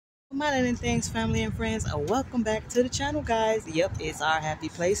My and things, family and friends, welcome back to the channel, guys. Yep, it's our happy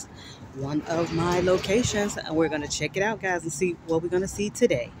place, one of my locations, and we're gonna check it out, guys, and see what we're gonna see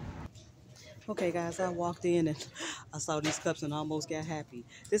today. Okay, guys, I walked in and I saw these cups and almost got happy.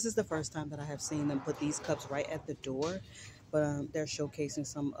 This is the first time that I have seen them put these cups right at the door, but they're showcasing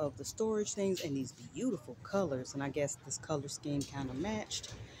some of the storage things and these beautiful colors, and I guess this color scheme kind of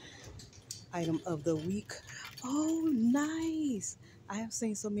matched. Item of the week. Oh, nice. I have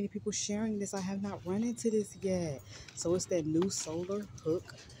seen so many people sharing this. I have not run into this yet. So it's that new solar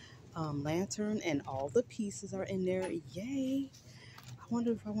hook lantern, and all the pieces are in there. Yay. I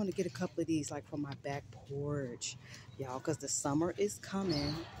wonder if I want to get a couple of these like for my back porch, y'all, because the summer is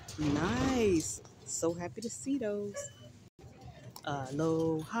coming. Nice. So happy to see those.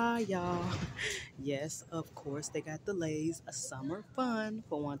 Aloha, y'all. Yes, of course, they got the Lay's Summer Fun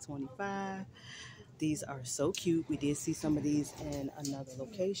for 125. These are so cute. We did see some of these in another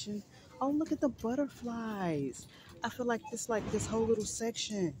location. Oh, look at the butterflies. I feel like this whole little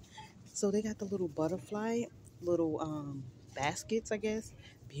section. So they got the little butterfly, little baskets, I guess.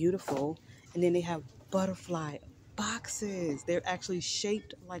 Beautiful. And then they have butterfly boxes. They're actually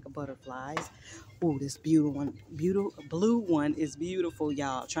shaped like butterflies. Oh, this beautiful blue one is beautiful,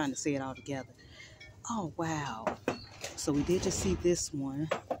 y'all. Trying to say it all together. Oh, wow. So we did just see this one.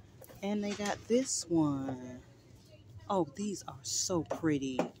 And they got this one. Oh, these are so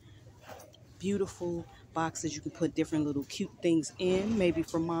pretty. Beautiful boxes. You can put different little cute things in, maybe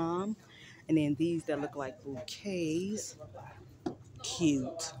for mom. And then these that look like bouquets.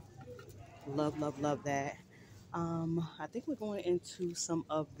 Cute. Love, love, love that. I think we're going into some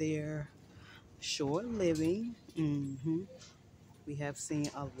of their shore living. We have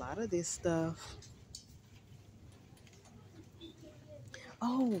seen a lot of this stuff.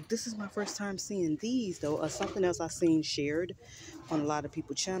 Oh, this is my first time seeing these, though. Something else I've seen shared on a lot of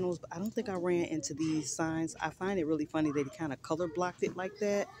people's channels, but I don't think I ran into these signs. I find it really funny that he kind of color blocked it like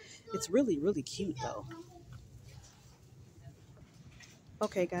that. It's really, really cute, though.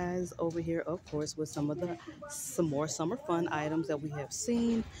 Okay, guys, over here, of course, with some more summer fun items that we have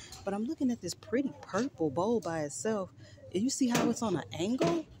seen. But I'm looking at this pretty purple bowl by itself. You see how it's on an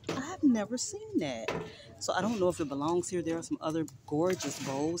angle? I've never seen that. So I don't know if it belongs here. There are some other gorgeous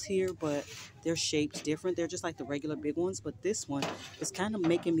bowls here, but their shape's different. They're just like the regular big ones, but this one is kind of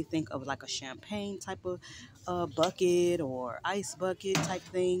making me think of like a champagne type of bucket or ice bucket type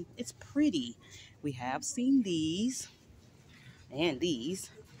thing. It's pretty. We have seen these and these.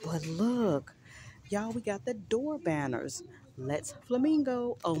 But look, y'all, we got the door banners. Let's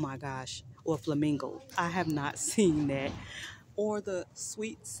Flamingo. Oh my gosh. Or Flamingo. I have not seen that. Or the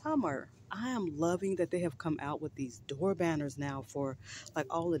Sweet Summer. I am loving that they have come out with these door banners now for like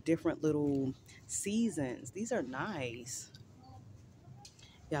all the different little seasons. These are nice.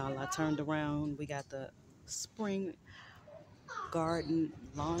 Y'all, I turned around. We got the spring garden,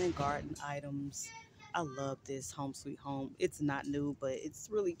 lawn and garden items. I love this Home Sweet Home. It's not new, but it's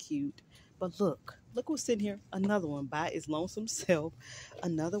really cute. But look what's in here. Another one by its lonesome self.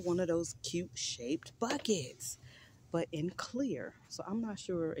 Another one of those cute shaped buckets, but in clear. So I'm not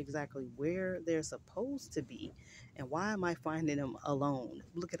sure exactly where they're supposed to be. And why am I finding them alone?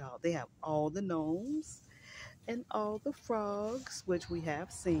 Look at all. They have all the gnomes and all the frogs, which we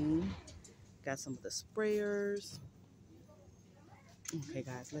have seen. Got some of the sprayers. Okay,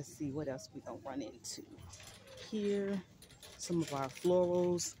 guys, let's see what else we gonna run into here. Some of our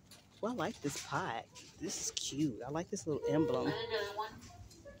florals. Well, I like this pot. This is cute. I like this little emblem.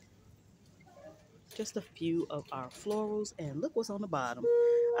 Just a few of our florals, and look what's on the bottom.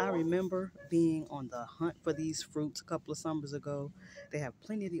 I remember being on the hunt for these fruits a couple of summers ago. They have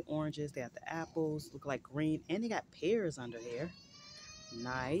plenty of the oranges. They have the apples, look like green, and they got pears under there.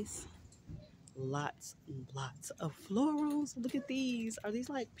 Nice. Lots and lots of florals. Look at these. Are these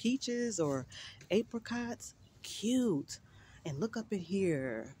like peaches or apricots? Cute. And look up in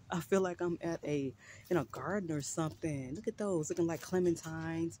here. I feel like I'm at in a garden or something. Look at those, looking like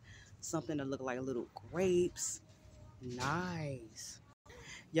clementines. Something that look like little grapes. Nice.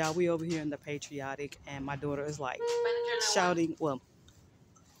 Y'all, we over here in the patriotic, and my daughter is like shouting. Well,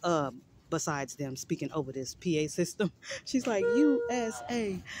 uh, besides them speaking over this PA system. She's like,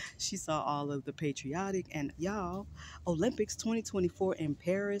 USA. She saw all of the patriotic, and y'all, Olympics 2024 in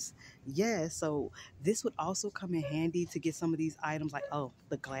Paris. Yeah, so this would also come in handy to get some of these items like, oh,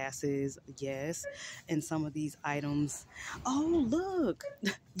 the glasses, yes, and some of these items. Oh, look,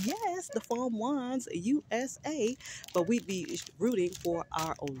 yes, the foam wands, USA, but we'd be rooting for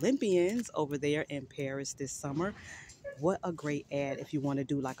our Olympians over there in Paris this summer. What a great ad if you want to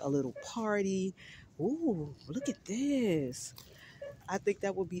do like a little party. Ooh, look at this. I think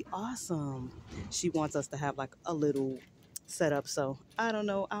that would be awesome. She wants us to have like a little setup. So I don't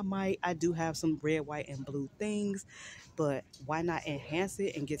know. I do have some red, white, and blue things, but why not enhance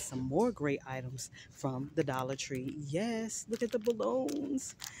it and get some more great items from the Dollar Tree? Yes, look at the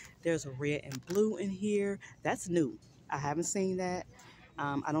balloons. There's a red and blue in here. That's new. I haven't seen that.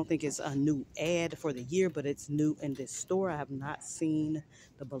 I don't think it's a new ad for the year, but it's new in this store. I have not seen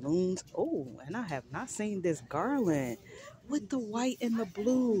the balloons. Oh, and I have not seen this garland with the white and the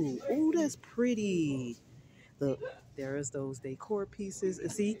blue. Oh, that's pretty. Look, there's those decor pieces.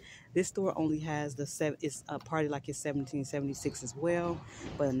 And see, this store only has it's a party like it's 1776 as well.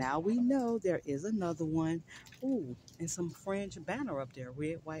 But now we know there is another one. Ooh, and some fringe banner up there,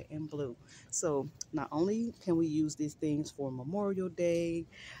 red, white, and blue. So not only can we use these things for Memorial Day,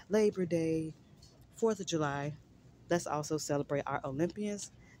 Labor Day, 4th of July, let's also celebrate our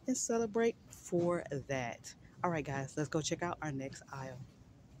Olympians and celebrate for that. All right, guys, let's go check out our next aisle.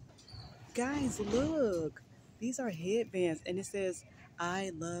 Guys, look. These are headbands, and it says,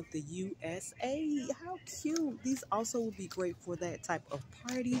 I love the USA. How cute. These also would be great for that type of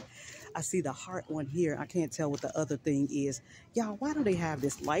party. I see the heart one here. I can't tell what the other thing is. Y'all, why do they have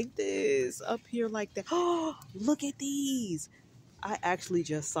this like this up here like that? Oh, look at these. I actually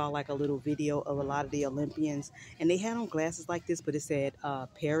just saw like a little video of a lot of the Olympians, and they had on glasses like this, but it said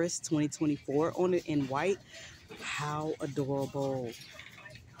Paris 2024 on it in white. How adorable.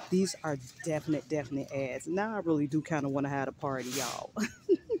 These are definite ads. Now I really do kind of want to have a party, y'all,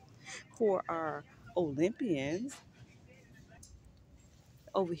 for our Olympians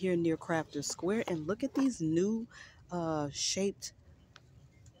over here near Crafter Square. And look at these new shaped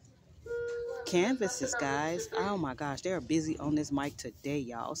canvases, guys. Oh my gosh, they're busy on this mic today,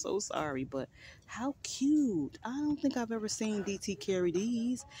 y'all. So sorry, but how cute. I don't think I've ever seen DT carry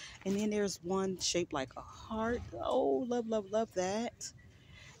these. And then there's one shaped like a heart. Oh, love that.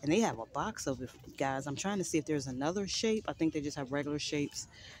 And they have a box of it, guys. I'm trying to see if there's another shape. I think they just have regular shapes.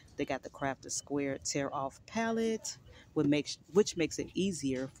 They got the Crafter Square tear off palette, which makes it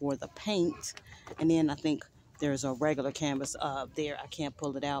easier for the paint. And then I think there's a regular canvas there. I can't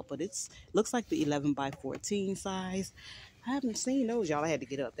pull it out, but looks like the 11 by 14 size. I haven't seen those, y'all. I had to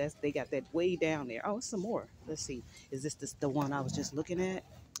get up. They got that way down there. Oh, some more. Let's see. Is this the one I was just looking at?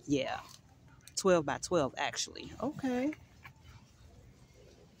 Yeah, 12 by 12 actually. Okay.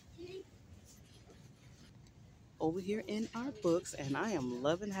 Over here in our books, and I am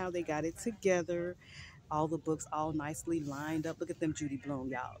loving how they got it together. All the books all nicely lined up. Look at them, Judy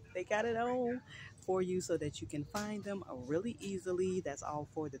Blume, y'all. They got it on for you so that you can find them really easily. That's all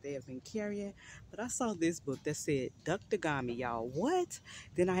four that they have been carrying. But I saw this book that said Ducktogami, y'all. What?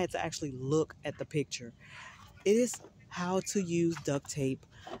 Then I had to actually look at the picture. It is how to use duct tape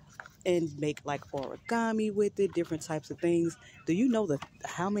and make like origami with it, different types of things. Do you know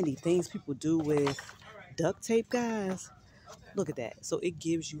how many things people do with duct tape, guys? Look at that. So it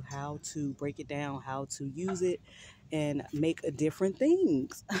gives you how to break it down, how to use it, and make different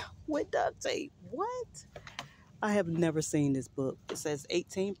things with duct tape. What? I have never seen this book. It says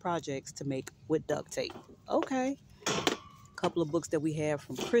 18 projects to make with duct tape. Okay. A couple of books that we have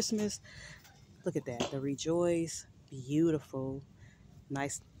from Christmas. Look at that. The Rejoice. Beautiful.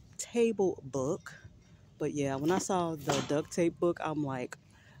 Nice table book. But yeah, when I saw the duct tape book, I'm like,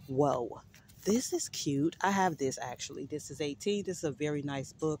 whoa. This is cute. I have this actually. This is 18. This is a very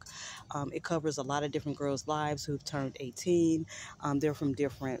nice book. It covers a lot of different girls' lives who've turned 18. They're from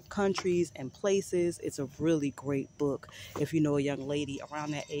different countries and places. It's a really great book. If you know a young lady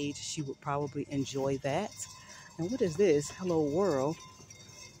around that age, she would probably enjoy that. And what is this? Hello World.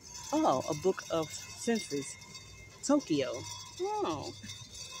 Oh, a book of senses. Tokyo. Oh,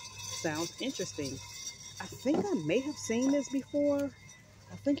 sounds interesting. I think I may have seen this before.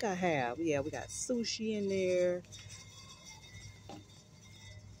 I think I have. Yeah, we got sushi in there.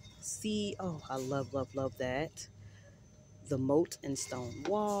 See, oh, I love that. The Moat and Stone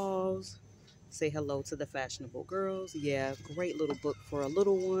Walls. Say hello to the fashionable girls. Yeah, great little book for a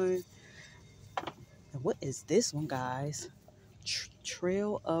little one. And what is this one, guys?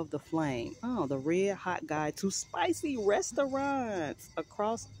 Trail of the Flame. Oh, the Red Hot Guide to Spicy Restaurants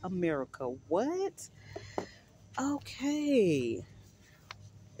across America. What? Okay.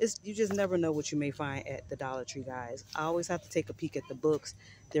 You just never know what you may find at the Dollar Tree, guys. I always have to take a peek at the books.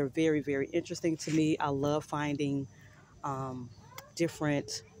 They're very interesting to me. I love finding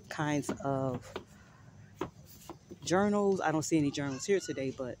different kinds of journals. I don't see any journals here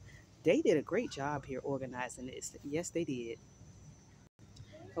today, but they did a great job here organizing this. Yes, they did.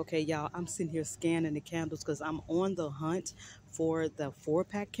 Okay, y'all, I'm sitting here scanning the candles because I'm on the hunt for the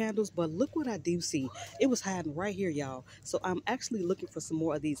 4-pack candles. But look what I do see. It was hiding right here, y'all. So I'm actually looking for some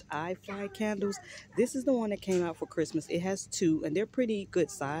more of these iFly candles. This is the one that came out for Christmas. It has two, and they're pretty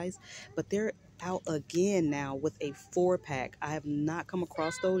good size, but they're out again now with a 4-pack. I have not come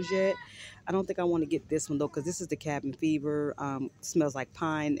across those yet. I don't think I want to get this one though, because this is the Cabin Fever. Smells like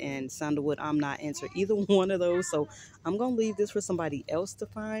pine and sandalwood. I'm not into either one of those, so I'm gonna leave this for somebody else to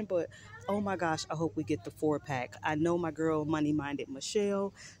find. But oh my gosh, I hope we get the 4-pack. I know my girl Money Minded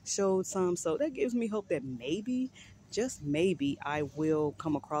Michelle showed some, so that gives me hope that maybe, just maybe, I will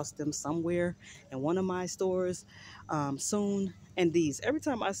come across them somewhere in one of my stores soon. And these, every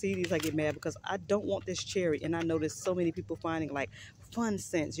time I see these, I get mad because I don't want this cherry, and I notice so many people finding like fun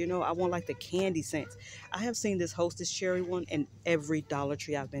scents. You know, I want like the candy scents. I have seen this Hostess cherry one in every Dollar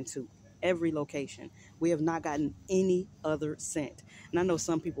Tree I've been to, every location. We have not gotten any other scent. And I know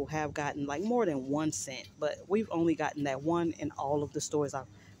some people have gotten like more than one scent, but we've only gotten that one in all of the stores I've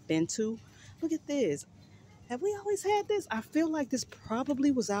been to. Look at this. Have we always had this? I feel like this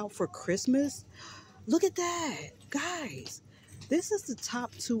probably was out for Christmas. Look at that, guys. This is the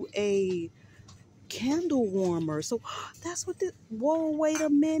top to a candle warmer. So that's what this, whoa, wait a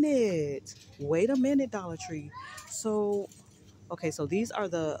minute. Wait a minute, Dollar Tree. So, okay, so these are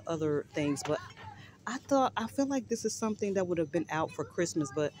the other things, but I feel like this is something that would have been out for Christmas,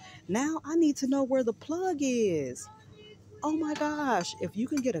 but now I need to know where the plug is. Oh my gosh, if you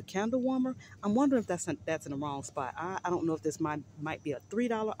can get a candle warmer, I'm wondering if that's in the wrong spot. I don't know if this might be a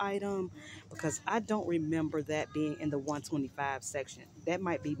 $3 item, because I don't remember that being in the 125 section. That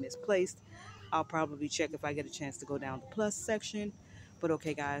might be misplaced. I'll probably check if I get a chance to go down the plus section. But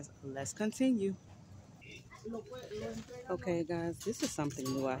okay guys, let's continue. Okay, guys, this is something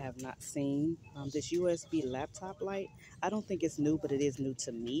new I have not seen. This USB laptop light. I don't think it's new, but it is new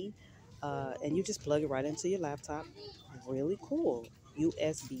to me. And you just plug it right into your laptop. Really cool.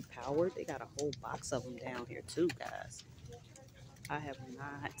 USB powered. They got a whole box of them down here too, guys. I have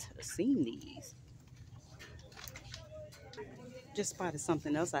not seen these. Just spotted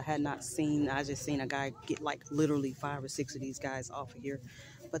something else I had not seen. I just seen a guy get like literally 5 or 6 of these guys off of here.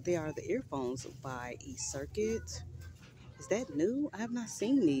 But they are the earphones by eCircuit. Is that new? I have not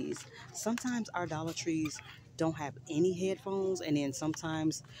seen these. Sometimes our Dollar Trees don't have any headphones, and then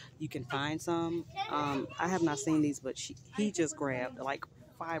sometimes you can find some. I have not seen these, but he just grabbed like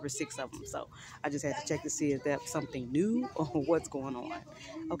 5 or 6 of them. So I just had to check to see if that's something new or what's going on.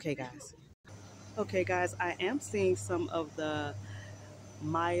 Okay, guys. Okay, guys, I am seeing some of the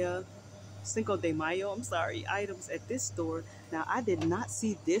Maya Cinco de Mayo, I'm sorry, items at this store. Now, I did not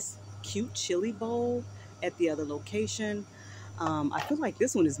see this cute chili bowl at the other location. I feel like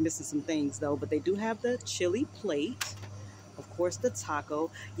this one is missing some things though, but they do have the chili plate. Of course, the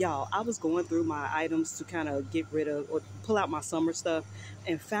taco. Y'all, I was going through my items to kind of get rid of or pull out my summer stuff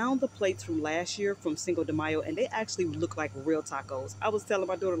and found the plates from last year from Cinco de Mayo, and they actually look like real tacos. I was telling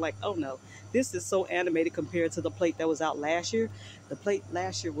my daughter, like, oh no, this is so animated compared to the plate that was out last year. The plate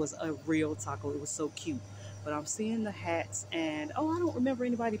last year was a real taco. It was so cute. But I'm seeing the hats, and oh, I don't remember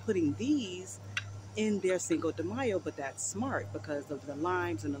anybody putting these in their Cinco de Mayo, but that's smart because of the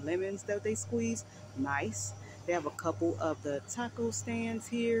limes and the lemons that they squeeze. Nice. They have a couple of the taco stands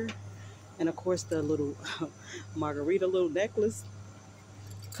here, and of course the little margarita little necklace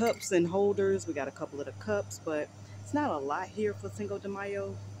cups and holders. We got a couple of the cups, but it's not a lot here for Cinco de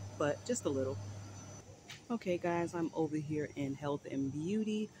Mayo, but just a little. Okay guys, I'm over here in health and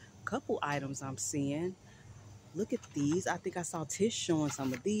beauty. Couple items I'm seeing. Look at these. I think I saw Tish showing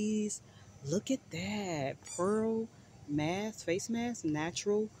some of these. Look at that. Pearl mask, face mask,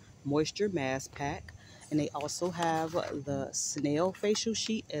 natural moisture mask pack. And they also have the snail facial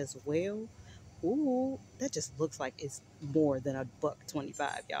sheet as well. Ooh, that just looks like it's more than a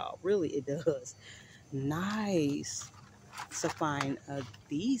 $1.25, y'all. Really, it does. Nice. So find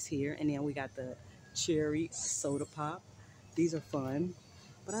these here. And then we got the cherry soda pop. These are fun.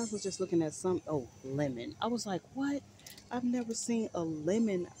 But I was just looking at some, oh, lemon. I was like, what? I've never seen a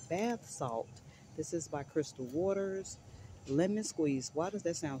lemon bath salt. This is by Crystal Waters. Lemon squeeze. Why does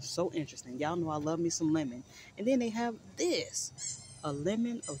that sound so interesting? Y'all know I love me some lemon. And then they have this, a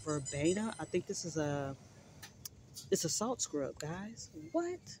lemon verbena. I think this is it's a salt scrub, guys.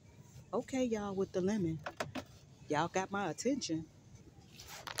 What? Okay, y'all, with the lemon. Y'all got my attention.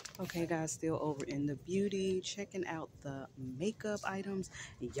 Okay, guys, still over in the beauty, checking out the makeup items.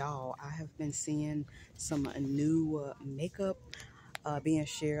 Y'all, I have been seeing some new makeup being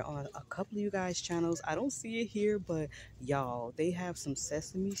shared on a couple of you guys' channels. I don't see it here, but y'all, they have some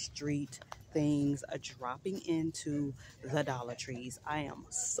Sesame Street things dropping into the Dollar Trees. I am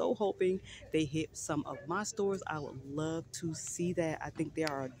so hoping they hit some of my stores. I would love to see that. I think they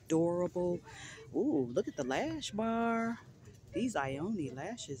are adorable. Ooh, look at the lash bar. These Ione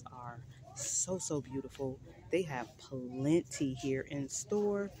lashes are so beautiful. They have plenty here in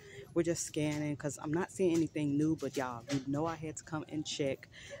store. We're just scanning because I'm not seeing anything new, but y'all, you know I had to come and check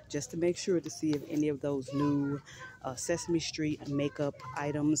just to make sure to see if any of those new Sesame Street makeup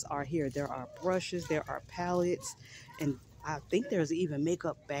items are here. There are brushes, there are palettes, and I think there's even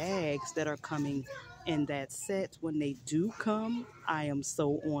makeup bags that are coming in that set. When they do come, I am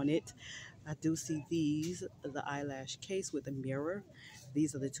so on it. I do see these, the eyelash case with a mirror.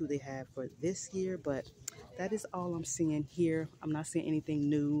 These are the two they have for this year, but that is all I'm seeing here. I'm not seeing anything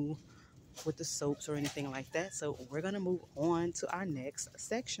new with the soaps or anything like that. So we're going to move on to our next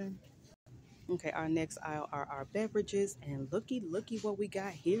section. Okay, our next aisle are our beverages, and looky what we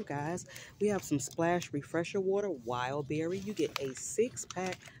got here, guys. We have some Splash Refresher Water Wild Berry. You get a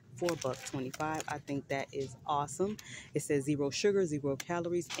 6-pack for $1.25. I think that is awesome. It says 0 sugar, 0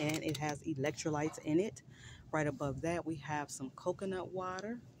 calories, and it has electrolytes in it. Right above that, we have some coconut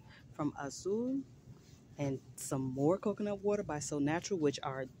water from Azul and some more coconut water by So Natural, which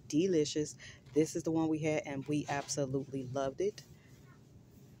are delicious. This is the one we had, and we absolutely loved it.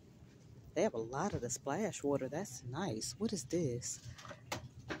 They have a lot of the splash water. That's nice. What is this?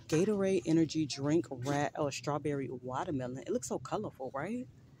 Gatorade energy drink rat or strawberry watermelon. It looks so colorful, right?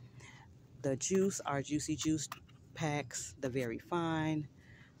 The juice, our juicy juice packs, the very fine.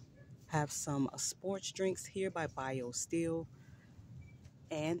 Have some sports drinks here by BioSteel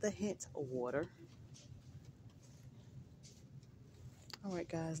and the Hint water. All right,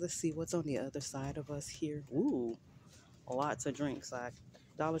 guys, let's see what's on the other side of us here. Ooh, lots of drinks.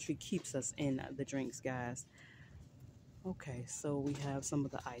 Dollar Tree keeps us in the drinks, guys. Okay, so we have some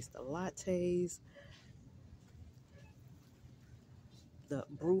of the iced lattes, the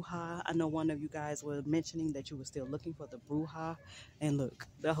Bruja. I know one of you guys were mentioning that you were still looking for the Bruja. And look,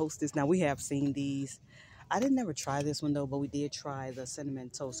 the Hostess. Now, we have seen these. I didn't never try this one, though, but we did try the Cinnamon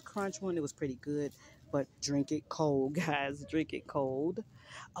Toast Crunch one. It was pretty good, but drink it cold, guys. Drink it cold.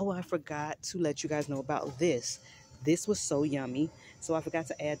 Oh, I forgot to let you guys know about this. This was so yummy. So I forgot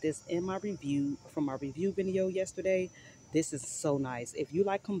to add this in my review from our review video yesterday. This is so nice. If you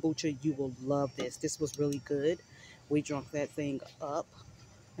like kombucha, you will love this. This was really good. We drunk that thing up.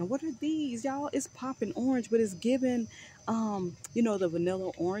 And what are these, y'all? It's popping orange, but it's giving, the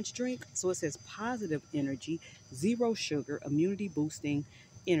vanilla orange drink. So it says positive energy, 0 sugar, immunity boosting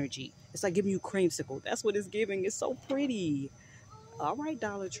energy. It's like giving you creamsicle. That's what it's giving. It's so pretty. All right,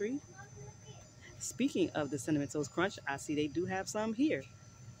 Dollar Tree. Speaking of the Cinnamon Toast Crunch, I see they do have some here.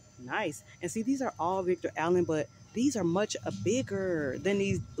 Nice. And see, these are all Victor Allen, but these are much bigger than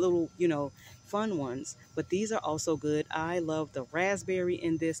these little, fun ones. But these are also good. I love the raspberry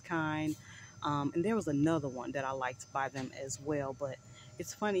in this kind. And there was another one that I liked by them as well. But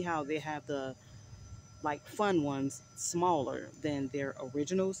it's funny how they have the, like, fun ones smaller than their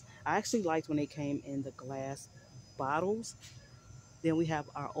originals. I actually liked when they came in the glass bottles. Then we have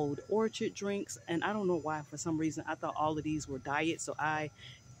our Old Orchard drinks. And I don't know why, for some reason, I thought all of these were diet. So I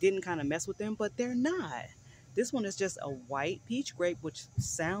didn't kind of mess with them, but they're not. This one is just a white peach grape, which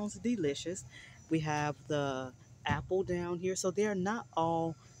sounds delicious. We have the apple down here. So they're not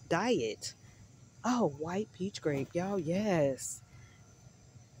all diet. Oh, white peach grape, y'all. Yes.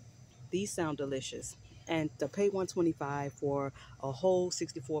 These sound delicious. And to pay $1.25 for a whole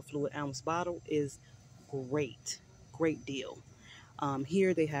 64 fluid ounce bottle is great. Great deal.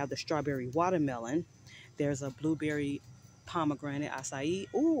 Here they have the strawberry watermelon. There's a blueberry pomegranate acai.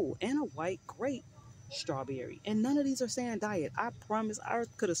 Ooh, and a white grape strawberry. And none of these are saying diet. I promise, I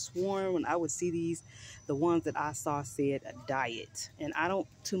could have sworn when I would see these, the ones that I saw said diet. And I don't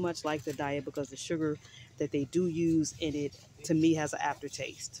too much like the diet because the sugar that they do use in it, to me, has an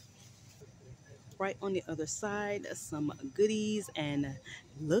aftertaste. Right on the other side, some goodies. And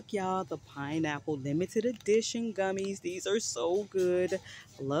look, y'all, the pineapple limited edition gummies. These are so good.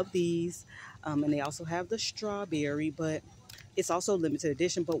 Love these. And they also have the strawberry, but it's also limited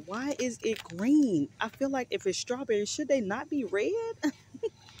edition. But why is it green? I feel like if it's strawberry, should they not be red?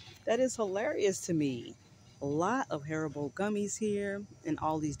 That is hilarious to me. A lot of Haribo gummies here in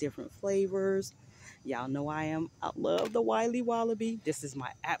all these different flavors. Y'all know I love the Wiley Wallaby. This is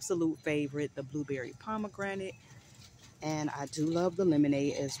my absolute favorite, the blueberry pomegranate. And I do love the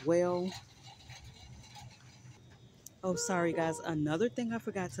lemonade as well. Oh, sorry, guys. Another thing I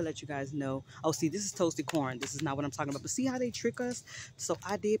forgot to let you guys know. Oh, see, this is toasted corn. This is not what I'm talking about. But see how they trick us? So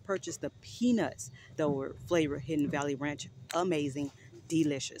I did purchase the peanuts that were flavored Hidden Valley Ranch. Amazing.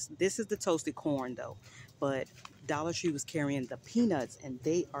 delicious. This is the toasted corn though, but Dollar Tree was carrying the peanuts and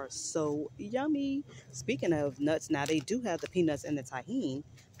they are so yummy. Speaking of nuts, now they do have the peanuts and the tahini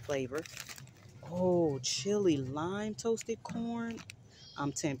flavor. Oh, chili lime toasted corn.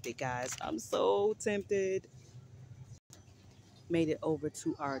 I'm tempted, guys. I'm so tempted. Made it over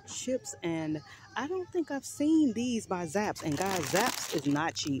to our chips, and I don't think I've seen these by Zapp's. And guys, Zapp's is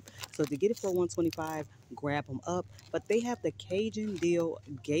not cheap, so to get it for 125, grab them up. But they have the Cajun Deal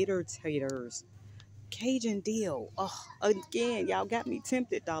Gator Taters. Cajun Deal. Oh, again, y'all got me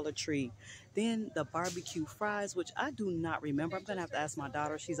tempted, Dollar Tree. Then the barbecue fries, which I do not remember. I'm gonna have to ask my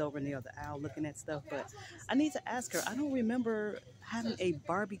daughter. She's over near the aisle looking at stuff, but I need to ask her. I don't remember having a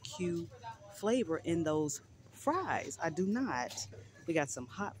barbecue flavor in those fries. I do not. We got some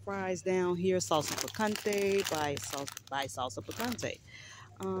hot fries down here, salsa picante by salsa picante.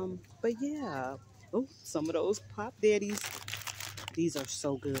 But yeah, oh, some of those Pop Daddies. These are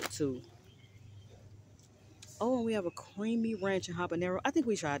so good too. Oh, and we have a creamy ranch and habanero. I think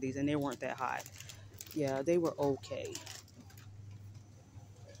we tried these and they weren't that hot. Yeah, they were okay.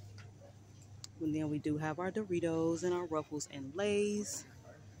 And then we do have our Doritos and our Ruffles and Lay's.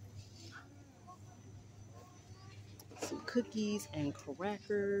 Some cookies and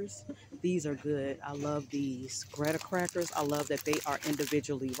crackers. These are good. I love these Greta crackers. I love that they are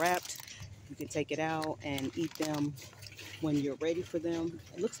individually wrapped. You can take it out and eat them when you're ready for them.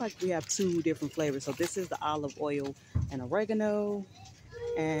 It looks like we have two different flavors. So this is the olive oil and oregano.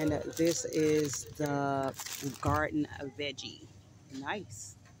 And this is the garden veggie.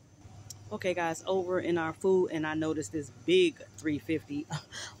 Nice. Okay, guys, over in our food, and I noticed this big 350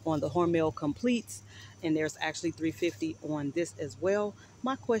 on the Hormel Completes, and there's actually 350 on this as well.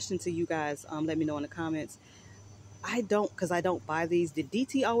 My question to you guys, let me know in the comments. Because I don't buy these. Did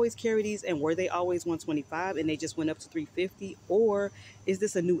DT always carry these, and were they always 125 and they just went up to 350? Or is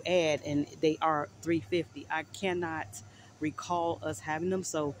this a new ad and they are 350? I cannot recall us having them,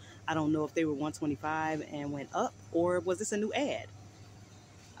 so I don't know if they were 125 and went up, or was this a new ad?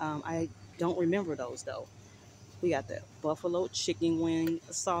 I don't remember those though. We got the buffalo chicken wing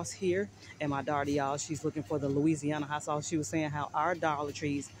sauce here, and my daughter, y'all, she's looking for the Louisiana hot sauce. She was saying how our Dollar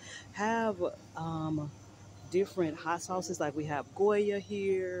Trees have different hot sauces. Like we have Goya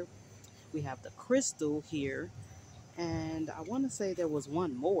here, we have the Crystal here, and I want to say there was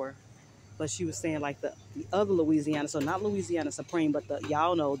one more, but she was saying like the other Louisiana, so not Louisiana Supreme, but the,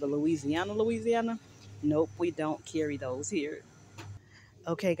 y'all know, the Louisiana. Nope, we don't carry those here.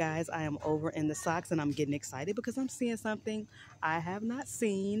 Okay, guys, I am over in the socks and I'm getting excited because I'm seeing something I have not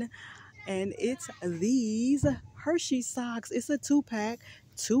seen, and it's these Hershey socks. It's a 2-pack,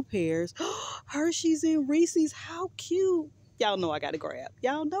 2 pairs. Hershey's and Reese's. How cute. Y'all know I got to grab.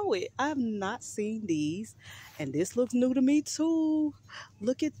 Y'all know it. I've not seen these, and this looks new to me too.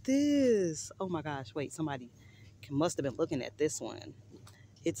 Look at this. Oh my gosh. Wait, somebody must have been looking at this one.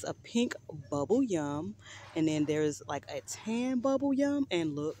 It's a pink bubble yum, and then there's like a tan bubble yum,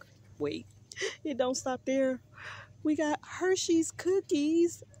 and look, wait, it don't stop there. We got Hershey's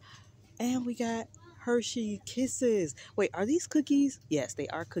cookies, and we got Hershey Kisses. Wait, are these cookies? Yes, they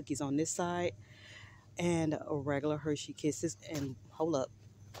are cookies on this side, and a regular Hershey Kisses. And hold up,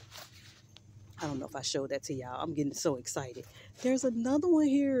 I don't know if I showed that to y'all. I'm getting so excited. There's another one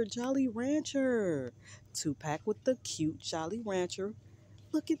here, Jolly Rancher. 2-pack with the cute Jolly Rancher.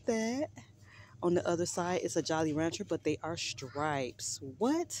 Look at that. On the other side, it's a Jolly Rancher, but they are stripes.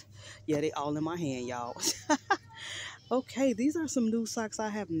 What? Yeah, they all in my hand, y'all. Okay, these are some new socks I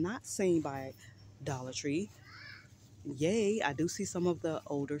have not seen by Dollar Tree. Yay, I do see some of the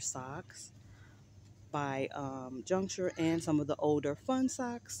older socks by Juncture and some of the older fun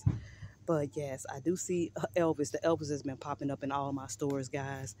socks. But yes, I do see Elvis. The Elvis has been popping up in all my stores,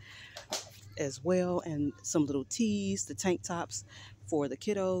 guys, as well. And some little tees, the tank tops for the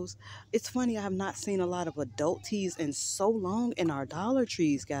kiddos. It's funny, I have not seen a lot of adult tees in so long in our Dollar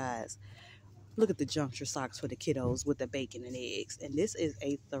Trees, guys. Look at the Juncture socks for the kiddos with the bacon and eggs. And this is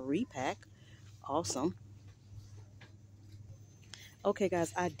a 3-pack. Awesome. Okay,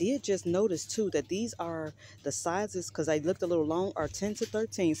 guys, I did just notice too that these are the sizes, because I looked a little long, are 10 to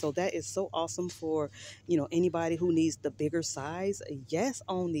 13. So that is so awesome for, you know, anybody who needs the bigger size. Yes,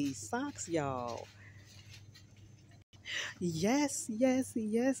 on these socks, y'all. Yes, yes,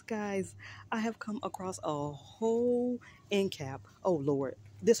 yes, guys. I have come across a whole end cap. Oh, Lord.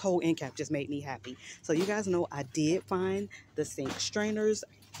 This whole end cap just made me happy. So you guys know I did find the sink strainers.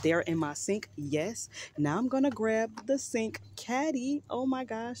 They're in my sink. Yes. Now I'm going to grab the sink caddy. Oh, my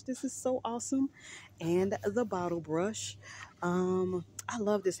gosh. This is so awesome. And the bottle brush. I I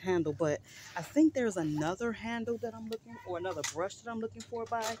love this handle, but I think there's another handle that I'm looking for, another brush that I'm looking for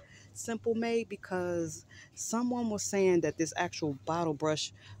by Simple Made, because someone was saying that this actual bottle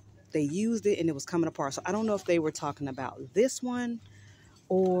brush, they used it and it was coming apart. So I don't know if they were talking about this one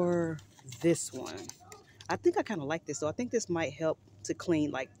or this one. I think I kind of like this, so I think this might help to clean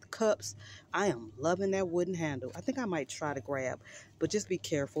like the cups. I am loving that wooden handle. I think I might try to grab, but just be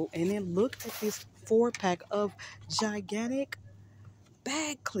careful. And then look at this 4-pack of gigantic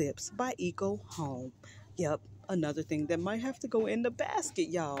bag clips by Eco Home. Yep, another thing that might have to go in the basket,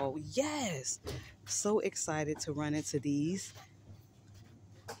 y'all. Yes, so excited to run into these.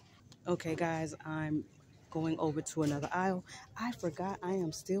 Okay, guys, I'm going over to another aisle. I forgot I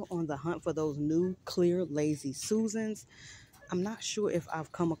am still on the hunt for those new clear Lazy Susans. I'm not sure if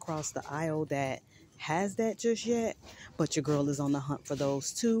I've come across the aisle that has that just yet, but your girl is on the hunt for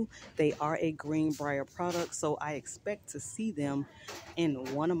those too. They are a Greenbrier product, so I expect to see them in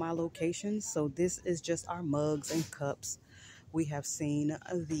one of my locations. So this is just our mugs and cups. We have seen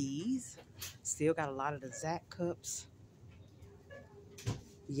these. Still got a lot of the Zach cups.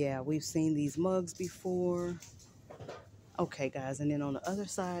 Yeah, we've seen these mugs before. Okay, guys, and then on the other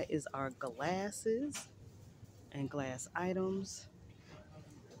side is our glasses and glass items.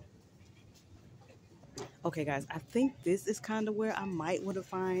 Okay, guys, I think this is kind of where I might want to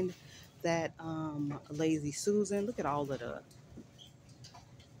find that Lazy Susan. Look at all of the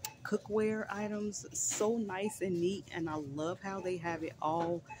cookware items. So nice and neat, and I love how they have it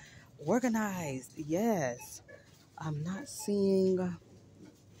all organized. Yes, I'm not seeing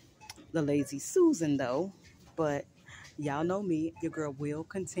the Lazy Susan though, but y'all know me, your girl will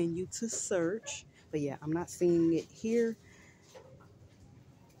continue to search. But yeah, I'm not seeing it here.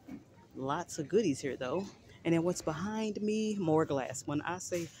 Lots of goodies here though. And then what's behind me, more glass. When I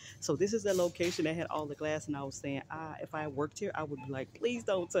say, so this is the location that had all the glass, and I was saying, if I worked here, I would be like, please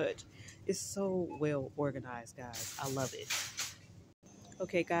don't touch. It's so well organized, guys. I love it.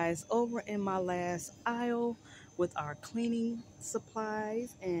 Okay, guys, over in my last aisle with our cleaning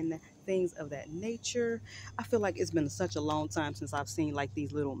supplies and things of that nature. I feel like it's been such a long time since I've seen like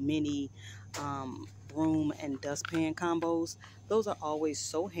these little mini broom and dustpan combos. Those are always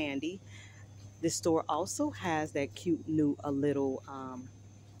so handy. This store also has that cute new little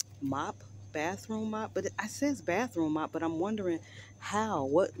mop, bathroom mop, but it says bathroom mop, but I'm wondering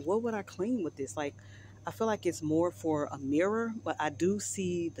what would I clean with this? Like, I feel like it's more for a mirror, but I do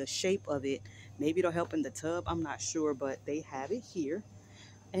see the shape of it. Maybe it'll help in the tub, I'm not sure, but they have it here.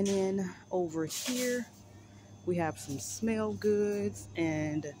 And then over here we have some smell goods,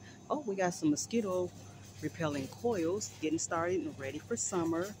 and oh, we got some mosquito repelling coils, getting started and ready for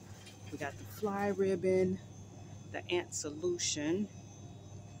summer. We got the fly ribbon, the ant solution,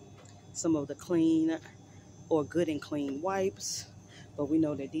 some of the clean or good and clean wipes, but we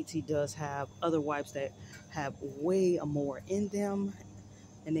know that DT does have other wipes that have way more in them.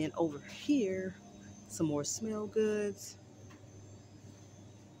 And then over here, some more smell goods.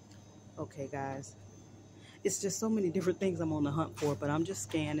 Okay, guys, it's just so many different things I'm on the hunt for, but I'm just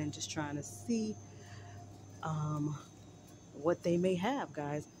scanning, just trying to see what they may have,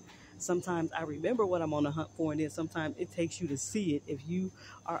 guys. Sometimes I remember what I'm on the hunt for, and then sometimes it takes you to see it. If you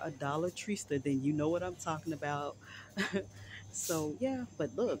are a Dollar Treester, then you know what I'm talking about. So yeah,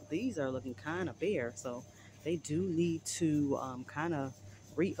 but look, these are looking kind of bare, so they do need to kind of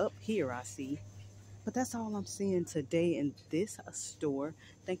re-up here, I see. But that's all I'm seeing today in this store.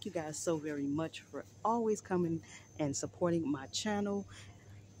 Thank you guys so very much for always coming and supporting my channel.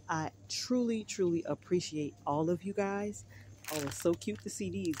 I truly, truly appreciate all of you guys. Oh, it's so cute to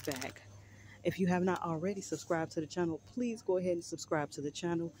see these back. If you have not already subscribed to the channel, please go ahead and subscribe to the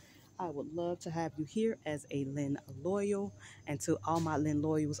channel. I would love to have you here as a Lynn Loyal. And to all my Lynn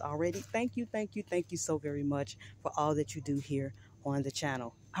Loyals already, thank you, thank you, thank you so very much for all that you do here on the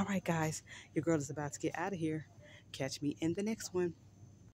channel. All right, guys, your girl is about to get out of here. Catch me in the next one.